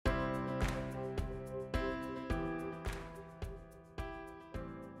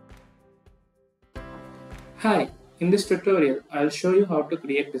Hi, in this tutorial, I'll show you how to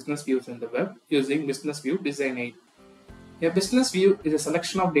create business views in the web using Business View Design Aid. A business view is a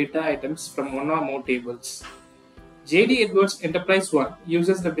selection of data items from one or more tables. JD Edwards Enterprise 1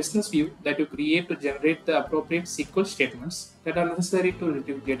 uses the business view that you create to generate the appropriate SQL statements that are necessary to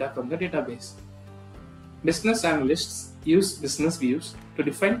retrieve data from the database. Business analysts use business views to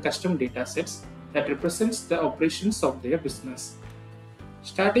define custom data sets that represents the operations of their business.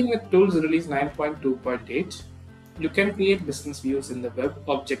 Starting with Tools Release 9.2.8, you can create business views in the Web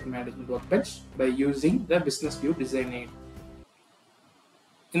Object Management Workbench by using the Business View Design Aid.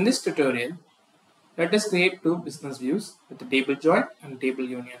 In this tutorial, let us create two business views with a table join and table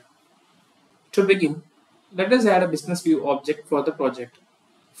union. To begin, let us add a business view object for the project.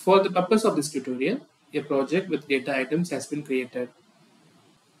 For the purpose of this tutorial, a project with data items has been created.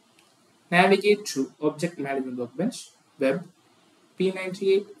 Navigate to Object Management Workbench, Web,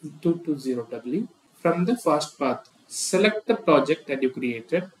 P98220W. From the first path, select the project that you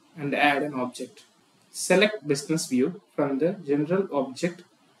created and add an object. Select Business View from the General Object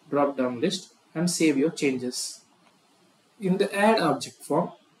drop-down list and save your changes. In the Add Object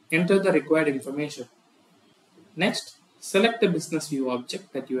form, enter the required information. Next, select the Business View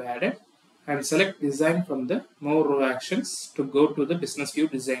object that you added and select Design from the More Row Actions to go to the Business View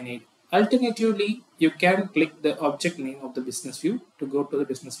Design Aid. Alternatively, you can click the object name of the business view to go to the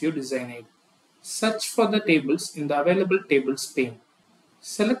Business View Design Aid. Search for the tables in the Available Tables pane.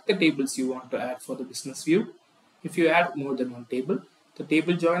 Select the tables you want to add for the business view. If you add more than one table, the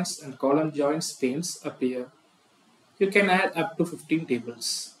table joins and column joins panes appear. You can add up to 15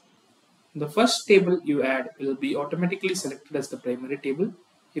 tables. The first table you add will be automatically selected as the primary table.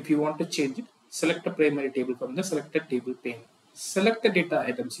 If you want to change it, select a primary table from the Selected Table pane. Select the data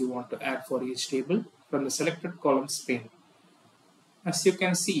items you want to add for each table from the Selected Columns pane. As you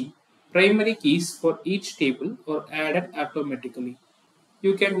can see, primary keys for each table are added automatically.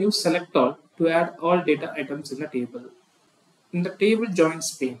 You can use Select All to add all data items in the table. In the Table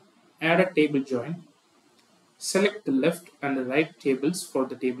Joins pane, add a table join. Select the left and the right tables for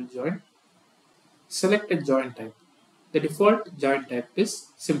the table join. Select a join type. The default join type is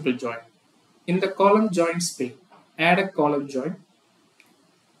Simple Join. In the Column Joins pane, add a column join.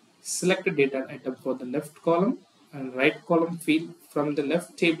 Select a data item for the left column and right column field from the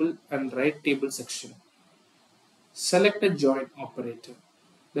left table and right table section. Select a join operator.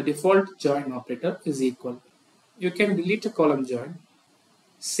 The default join operator is equal. You can delete a column join,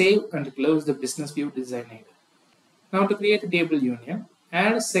 save and close the Business View Design Aid. Now to create a table union,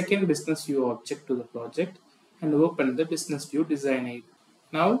 add a second Business View object to the project and open the Business View Design Aid.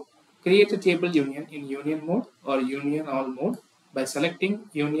 Now create a table union in Union Mode or Union All Mode by selecting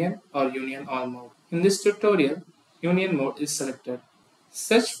Union or Union All Mode. In this tutorial, Union Mode is selected.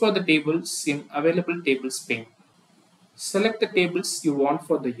 Search for the tables in Available Tables pane. Select the tables you want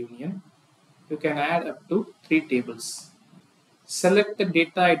for the union. You can add up to 3 tables. Select the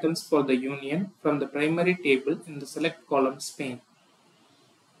data items for the union from the primary table in the Select Columns pane.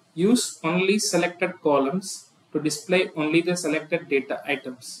 Use only selected columns to display only the selected data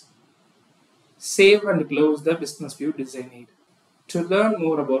items. Save and close the Business View Design Aid. To learn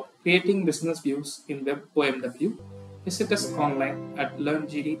more about creating business views in Web OMW, visit us online at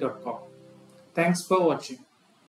learngd.com. Thanks for watching.